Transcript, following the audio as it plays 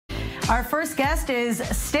Our first guest is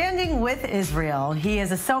standing with Israel. He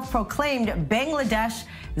is a self-proclaimed Bangladesh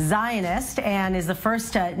Zionist and is the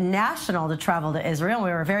first national to travel to Israel. We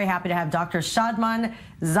were very happy to have Dr. Shadman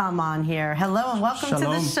Zaman here. Hello and welcome to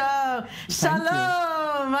the show.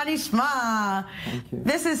 Shalom, Manishma.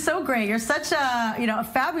 This is so great. You're such a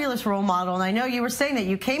fabulous role model, and I know you were saying that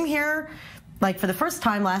you came here like for the first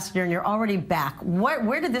time last year and you're already back.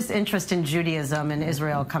 Where did this interest in Judaism and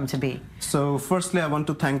Israel come to be? So firstly, I want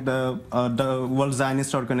to thank the World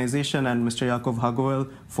Zionist Organization and Mr. Yaakov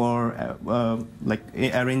Hagoel for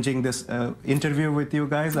arranging this interview with you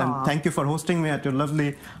guys. Aww. And thank you for hosting me at your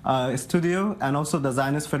lovely studio, and also the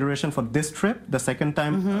Zionist Federation for this trip, the second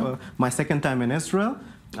time, my second time in Israel.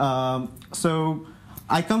 So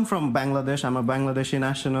I come from Bangladesh. I'm a Bangladeshi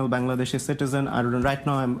national, Bangladeshi citizen. Right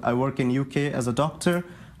now I work in UK as a doctor.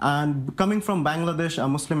 And coming from Bangladesh, a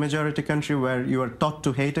Muslim majority country where you are taught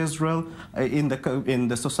to hate Israel in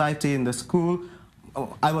the society, in the school,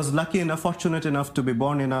 I was lucky enough, fortunate enough to be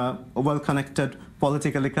born in a well-connected,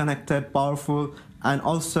 politically connected, powerful, and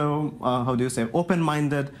also,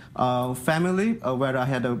 open-minded family where I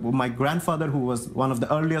had my grandfather, who was one of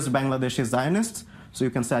the earliest Bangladeshi Zionists. So you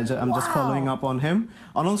can say I'm just following up on him.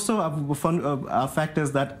 And also a fact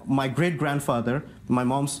is that my great-grandfather, my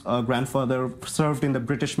mom's grandfather, served in the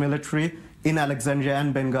British military in Alexandria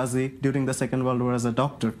and Benghazi during the Second World War as a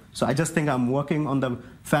doctor. So I just think I'm walking on the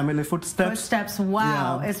family footsteps.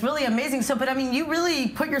 Wow. Yeah. It's really amazing. So, but I mean, you really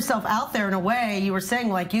put yourself out there in a way. You were saying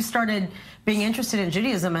like you started being interested in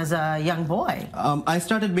Judaism as a young boy. I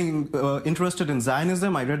started being interested in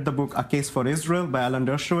Zionism. I read the book A Case for Israel by Alan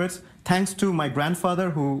Dershowitz, thanks to my grandfather,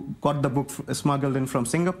 who got the book smuggled in from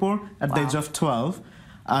Singapore at the age of 12.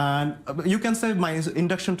 And you can say my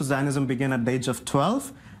induction to Zionism began at the age of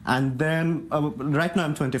 12. And then, right now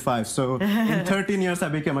I'm 25, so in 13 years I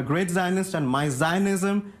became a great Zionist, and my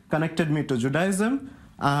Zionism connected me to Judaism.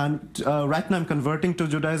 And right now I'm converting to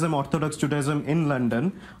Judaism, Orthodox Judaism in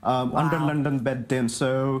London, under London Bed-Din.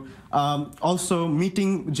 So also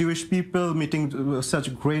meeting Jewish people, meeting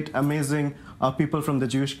such great, amazing people from the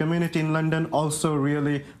Jewish community in London also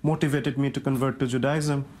really motivated me to convert to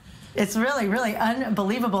Judaism. It's really, really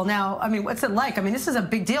unbelievable. Now, I mean, what's it like? I mean, this is a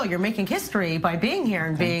big deal. You're making history by being here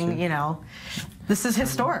and this is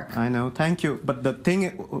historic. I know, thank you. But the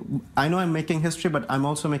thing, I know I'm making history, but I'm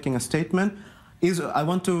also making a statement. I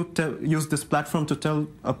want to use this platform to tell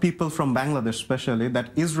people from Bangladesh especially that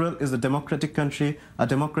Israel is a democratic country, a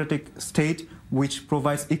democratic state which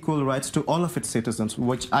provides equal rights to all of its citizens,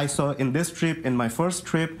 which I saw in this trip, in my first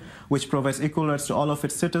trip, which provides equal rights to all of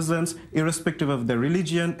its citizens, irrespective of their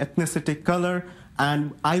religion, ethnicity, color.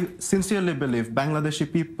 And I sincerely believe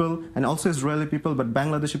Bangladeshi people and also Israeli people, but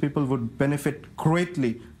Bangladeshi people would benefit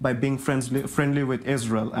greatly by being friendly with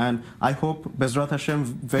Israel. And I hope, Bezrat Hashem,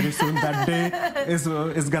 very soon that day is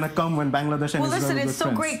going to come when Bangladesh and Israel will be friends. Well, listen, it's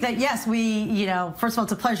so great that, yes, we, first of all,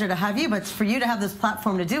 it's a pleasure to have you, but for you to have this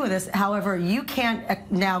platform to do with this. However, you can't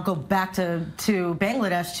now go back to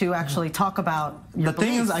Bangladesh to actually talk about your beliefs. The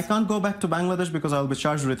thing is, I can't go back to Bangladesh because I'll be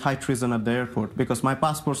charged with high treason at the airport, because my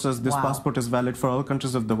passport says this passport is valid for all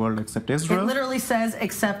countries of the world except Israel. It literally says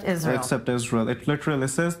except Israel. Except Israel. It literally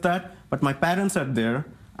says that. But my parents are there,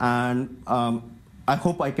 and I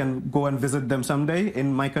hope I can go and visit them someday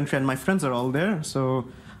in my country, and my friends are all there. So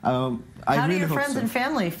How do your friends and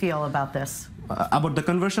family feel about this? About the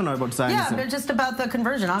conversion or about Zionism? Yeah, just about the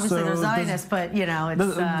conversion. Obviously, they're Zionists, but are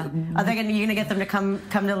they you going to get them to come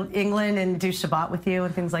to England and do Shabbat with you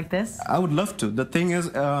and things like this? I would love to. The thing is,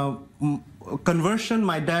 conversion.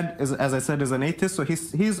 My dad is, as I said, is an atheist, so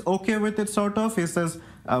he's okay with it, sort of. He says,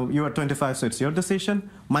 "You are 25, so it's your decision."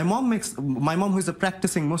 My mom, who is a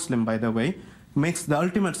practicing Muslim, by the way, makes the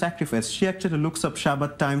ultimate sacrifice. She actually looks up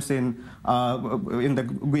Shabbat times in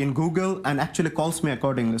Google and actually calls me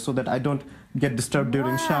accordingly so that I don't get disturbed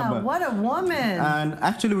during Shabbat. What a woman! And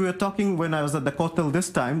actually, we were talking when I was at the Kotel this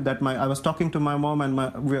time that I was talking to my mom, and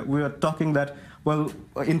we were talking that, well,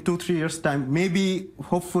 in 2-3 years' time, maybe,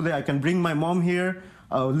 hopefully, I can bring my mom here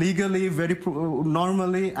legally, very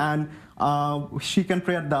normally, and she can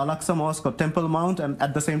pray at the Al-Aqsa Mosque or Temple Mount, and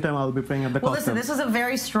at the same time, I'll be praying at the Kotel. Well, listen, this is a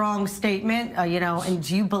very strong statement, and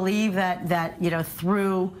do you believe that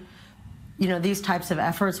through these types of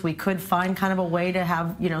efforts, we could find kind of a way to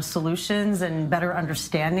have, solutions and better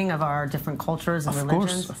understanding of our different cultures and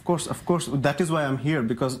religions? Of course. That is why I'm here,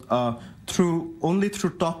 because only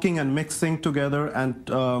through talking and mixing together and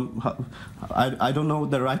I don't know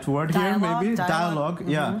the right word here, maybe dialogue.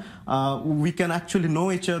 Yeah, we can actually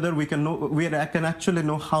know each other. We can actually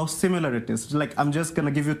know how similar it is. Like, I'm just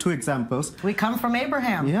gonna give you 2 examples. We come from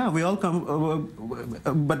Abraham. Yeah, we all come,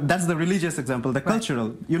 but that's the religious example. The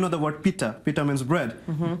cultural, you know the word pita. Pita means bread.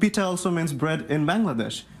 Pita also means bread in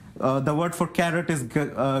Bangladesh. The word for carrot is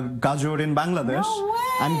gajor in Bangladesh,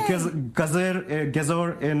 and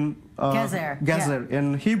gezor in gezer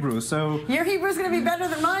in Hebrew. So your Hebrew is going to be better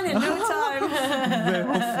than mine in no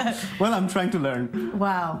time. Well, I'm trying to learn.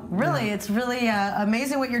 Wow, really, it's really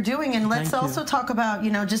amazing what you're doing. And let's also talk about,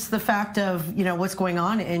 you know, just the fact of, you know, what's going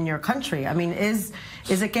on in your country. I mean, is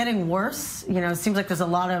it getting worse? You know, it seems like there's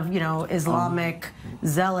a lot of, you know, Islamic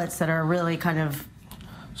zealots that are really kind of,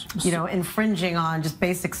 you know, infringing on just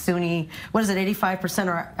basic Sunni, what is it, 85%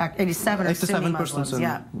 or 87 or Sunni Muslims? Sunni.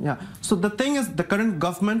 Yeah. So the thing is, the current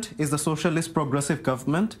government is the socialist progressive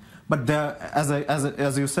government, but there,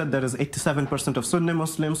 as you said, there is 87% of Sunni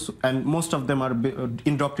Muslims, and most of them are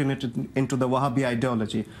indoctrinated into the Wahhabi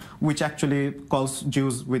ideology, which actually calls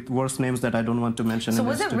Jews with worse names that I don't want to mention. So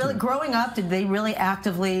was it really, growing up, did they really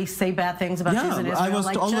actively say bad things about Jews in Israel? I was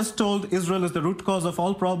always told Israel is the root cause of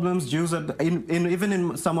all problems. Jews are even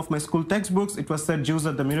in some of my school textbooks, it was said Jews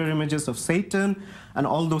are the mirror images of Satan and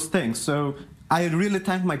all those things. So I really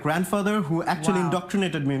thank my grandfather, who actually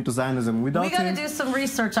indoctrinated me into Zionism. Without him, we got to do some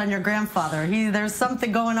research on your grandfather. There's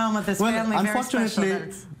something going on with his family.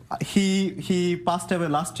 Unfortunately, he passed away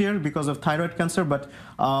last year because of thyroid cancer. But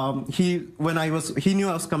he knew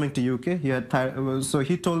I was coming to UK. He had so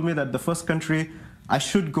he told me that the first country I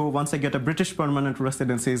should go once I get a British permanent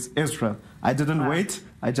residency is Israel. I didn't wait.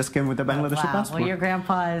 I just came with a Bangladeshi passport. Well, your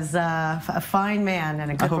grandpa is a fine man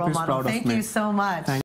and a good role model. Thank you so much.